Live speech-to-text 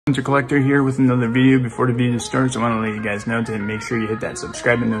Hunter Collector here with another video. Before the video starts, I want to let you guys know to make sure you hit that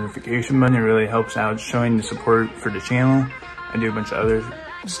subscribe and notification button. It really helps out showing the support for the channel. I do a bunch of other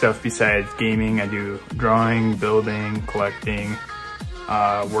stuff besides gaming. I do drawing, building, collecting,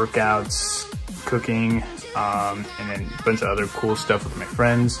 workouts, cooking, and then a bunch of other cool stuff with my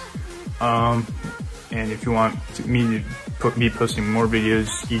friends. And if you want me to be posting more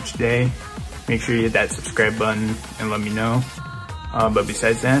videos each day, make sure you hit that subscribe button and let me know. But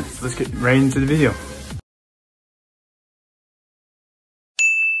besides that, let's get right into the video.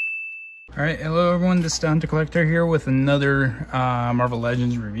 Alright, hello everyone, this is Hunter Collector here with another Marvel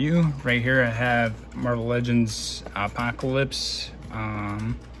Legends review. Right here I have Marvel Legends Apocalypse,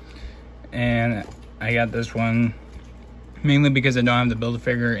 and I got this one mainly because I don't have the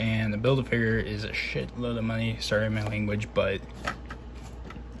Build-A-Figure, and the Build-A-Figure is a shitload of money, sorry my language, but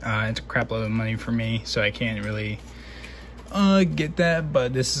it's a crap load of money for me, so I can't really get that.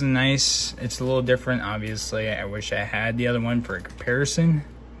 But this is nice. It's a little different, obviously. I wish I had the other one for a comparison,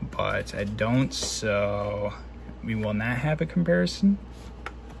 but I don't, so we will not have a comparison.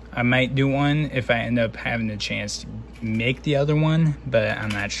 I might do one if I end up having the chance to make the other one, but I'm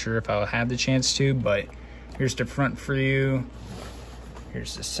not sure if I'll have the chance to. But here's the front for you.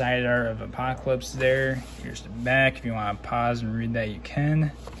 Here's the side art of Apocalypse there. Here's the back. If you want to pause and read that, you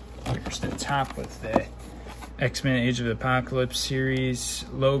can. Here's the top with the X-Men Age of the Apocalypse series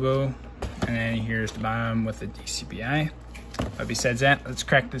logo, and then here's the bottom with the DCPI. But besides that, let's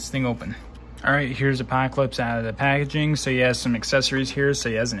crack this thing open. All right, here's Apocalypse out of the packaging. So he has some accessories here. So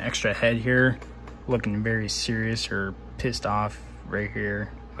he has an extra head here, looking very serious or pissed off right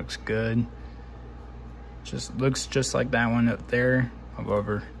here. Looks good. Just looks just like that one up there. I'll go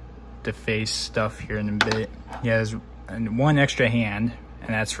over the face stuff here in a bit. He has one extra hand, and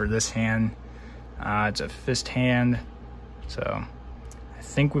that's for this hand. It's a fist hand, so I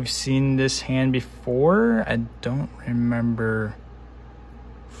think we've seen this hand before. I don't remember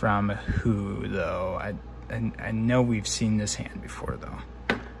from who though. I know we've seen this hand before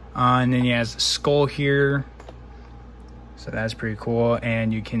though. And then he has a skull here, so that's pretty cool.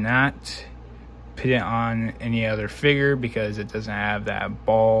 And you cannot put it on any other figure because it doesn't have that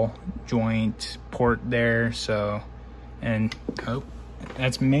ball joint port there. So, and oh.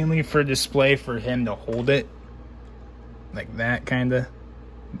 That's mainly for display for him to hold it like that kinda,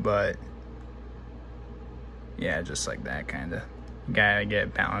 but yeah, just like that kinda. Gotta get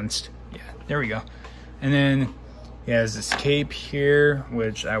it balanced. Yeah, there we go. And then he has this cape here,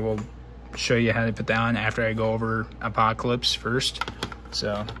 which I will show you how to put that on after I go over Apocalypse first.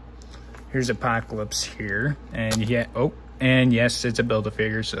 So here's Apocalypse here, and yeah, oh, and yes, it's a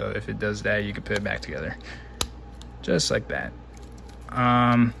Build-A-Figure, so if it does that, you can put it back together just like that.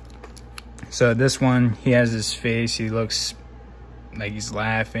 So this one, he has his face, he looks like he's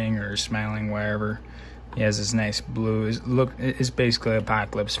laughing or smiling, wherever. He has this nice blue look. It's basically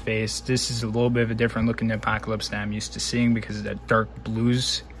Apocalypse face. This is a little bit of a different looking Apocalypse that I'm used to seeing because of the dark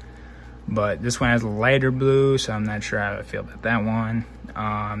blues, but this one has a lighter blue, so I'm not sure how I feel about that one.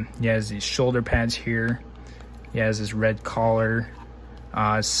 He has these shoulder pads here. He has this red collar,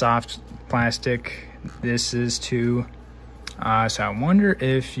 soft plastic. This is too. So I wonder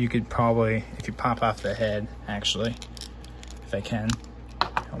if you could probably, if you pop off the head, actually, if I can,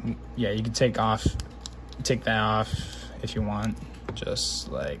 yeah, you can take that off if you want,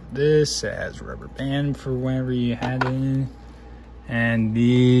 just like this. It has a rubber band for whenever you had it in. And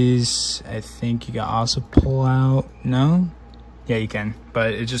these, I think you can also pull out. No? Yeah, you can,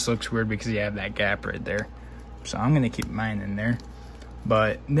 but it just looks weird because you have that gap right there. So I'm gonna keep mine in there.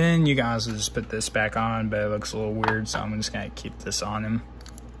 But then you can also just put this back on, but it looks a little weird, so I'm just gonna keep this on him.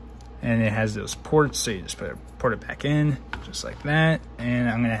 And it has those ports, so you just port it back in, just like that. And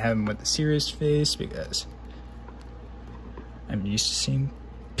I'm gonna have him with the serious face because I'm used to seeing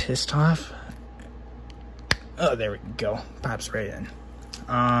pissed off. Oh, there we go, pops right in.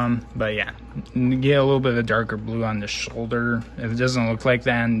 But yeah, get a little bit of a darker blue on the shoulder. It doesn't look like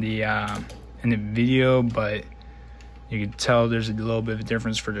that in the video, but you can tell there's a little bit of a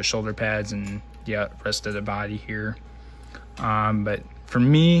difference for the shoulder pads and the rest of the body here. But for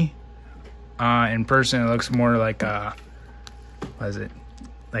me, in person, it looks more like a, what is it?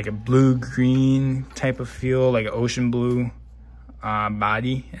 Like a blue-green type of feel, like an ocean blue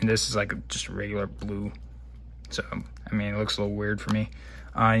body. And this is like just a regular blue. So, I mean, it looks a little weird for me.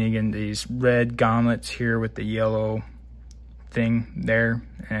 And you get these red gauntlets here with the yellow thing there.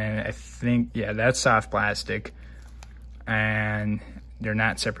 And I think, yeah, that's soft plastic. And they're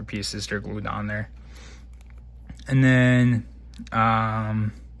not separate pieces, they're glued on there. And then it's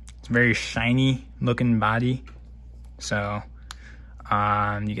a very shiny looking body, so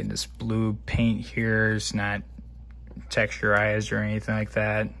You get this blue paint here. It's not texturized or anything like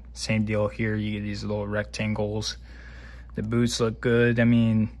that. Same deal here. You get these little rectangles. The boots look good. I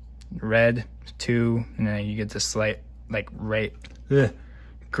mean, red too. And then you get this slight, like, gray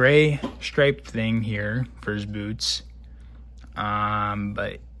striped thing here for his boots.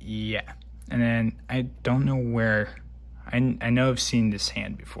 But yeah. And then I don't know where. I know I've seen this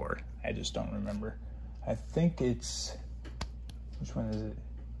hand before. I just don't remember. I think it's, which one is it?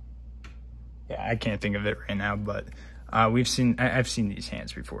 Yeah, I can't think of it right now, but I've seen these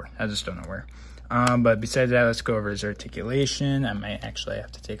hands before. I just don't know where. But besides that, let's go over his articulation. I might actually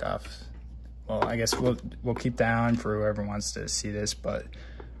have to take off. Well, I guess we'll keep that on for whoever wants to see this. But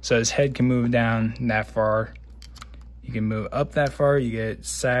so his head can move down that far. You can move up that far. You get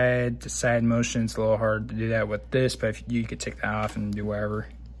side to side motion. It's a little hard to do that with this, but if you could take that off and do whatever.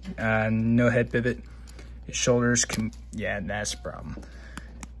 No head pivot. His shoulders can, yeah, that's the problem.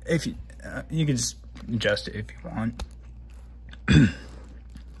 If you can just adjust it if you want.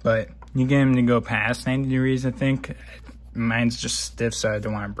 But you get him to go past 90 degrees, I think. Mine's just stiff, so I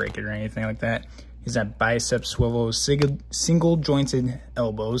don't want to break it or anything like that. He's got bicep swivel, single jointed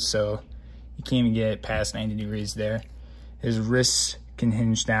elbows, so you can't even get past 90 degrees there. His wrists can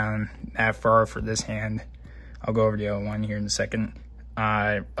hinge down that far for this hand. I'll go over the other one here in a second.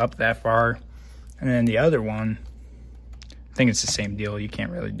 Up that far. And then the other one, I think it's the same deal. You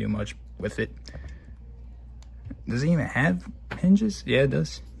can't really do much with it. Does it even have hinges? Yeah, it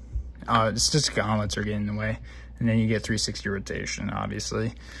does. It's just gauntlets are getting in the way. And then you get 360 rotation,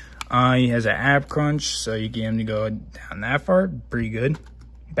 obviously. He has an ab crunch, so you get him to go down that far. Pretty good.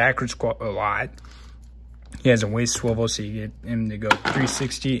 Backward squat a lot. He has a waist swivel, so you get him to go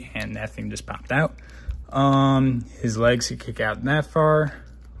 360, and that thing just popped out. His legs can kick out that far,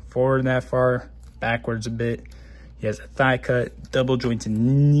 forward that far, backwards a bit. He has a thigh cut, double jointed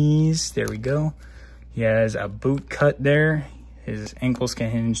knees. There we go. He has a boot cut there. His ankles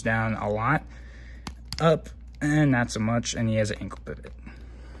can hinge down a lot, up, and not so much. And he has an ankle pivot.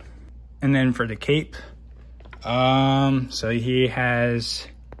 And then for the cape, so he has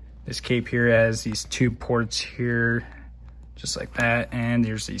this cape here has these two ports here, just like that. And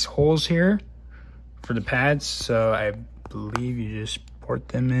there's these holes here for the pads. So I believe you just port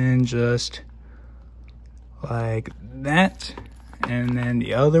them in just like that. And then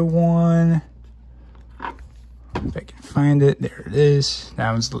the other one, if I can find it, there it is.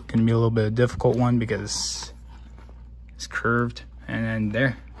 That one's going to be a little bit of a difficult one because it's curved. And then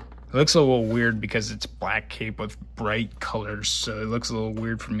there. It looks a little weird because it's black cape with bright colors, so it looks a little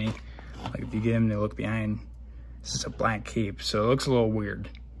weird for me. Like if you get him to look behind, this is a black cape, so it looks a little weird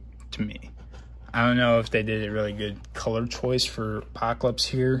to me. I don't know if they did a really good color choice for Apocalypse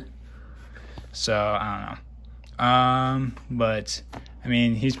here, so I don't know. But I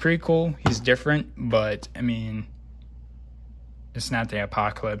mean, he's pretty cool. He's different, but I mean, it's not the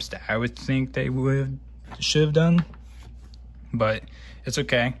Apocalypse that I would think they should have done, but it's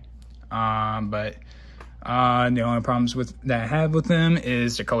okay. But the only problems that I have with them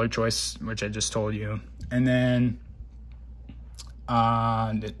is the color choice, which I just told you. And then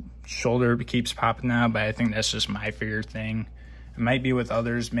the shoulder keeps popping out, but I think that's just my figure thing. It might be with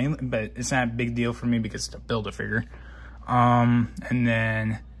others mainly, but it's not a big deal for me because it's a Build-A-Figure. And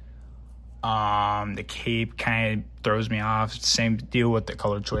then the cape kind of throws me off. Same deal with the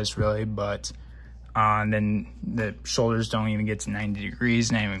color choice really, but then the shoulders don't even get to 90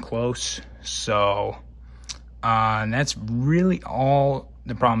 degrees, not even close. So that's really all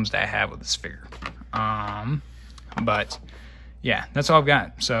the problems that I have with this figure. But yeah, that's all I've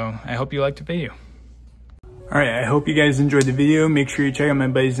got. So I hope you liked the video. All right, I hope you guys enjoyed the video. Make sure you check out my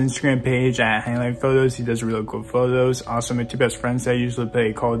buddy's Instagram page at Highlight Photos. He does really cool photos. Also, my two best friends that I usually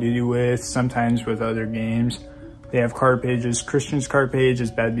play Call of Duty with, sometimes with other games. They have card pages. Christian's card page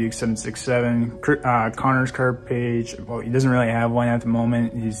is BadBuick767. Connor's card page, well, he doesn't really have one at the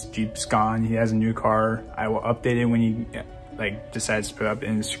moment. His Jeep's gone. He has a new car. I will update it when he decides to put up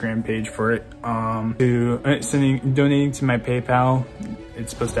an Instagram page for it. Donating to my PayPal.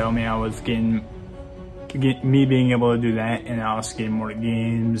 It's supposed to help me out with me being able to do that, and also getting more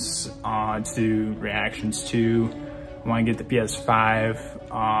games to do reactions to. When I get the PS5,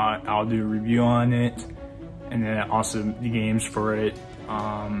 I'll do a review on it. And then also the games for it,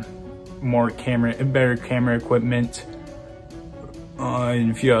 better camera equipment,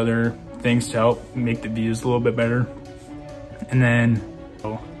 and a few other things to help make the views a little bit better. And then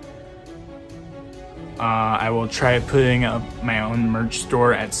I will try putting up my own merch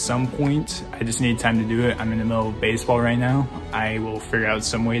store at some point. I just need time to do it. I'm in the middle of baseball right now. I will figure out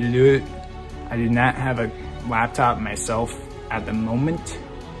some way to do it. I do not have a laptop myself at the moment.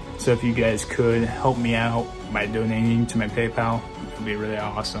 So if you guys could help me out by donating to my PayPal, it would be really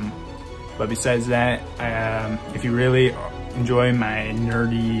awesome. But besides that, if you really enjoy my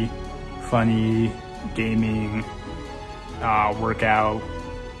nerdy, funny, gaming, workout,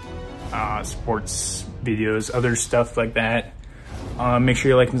 sports videos, other stuff like that, make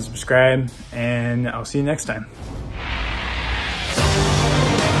sure you like and subscribe, and I'll see you next time.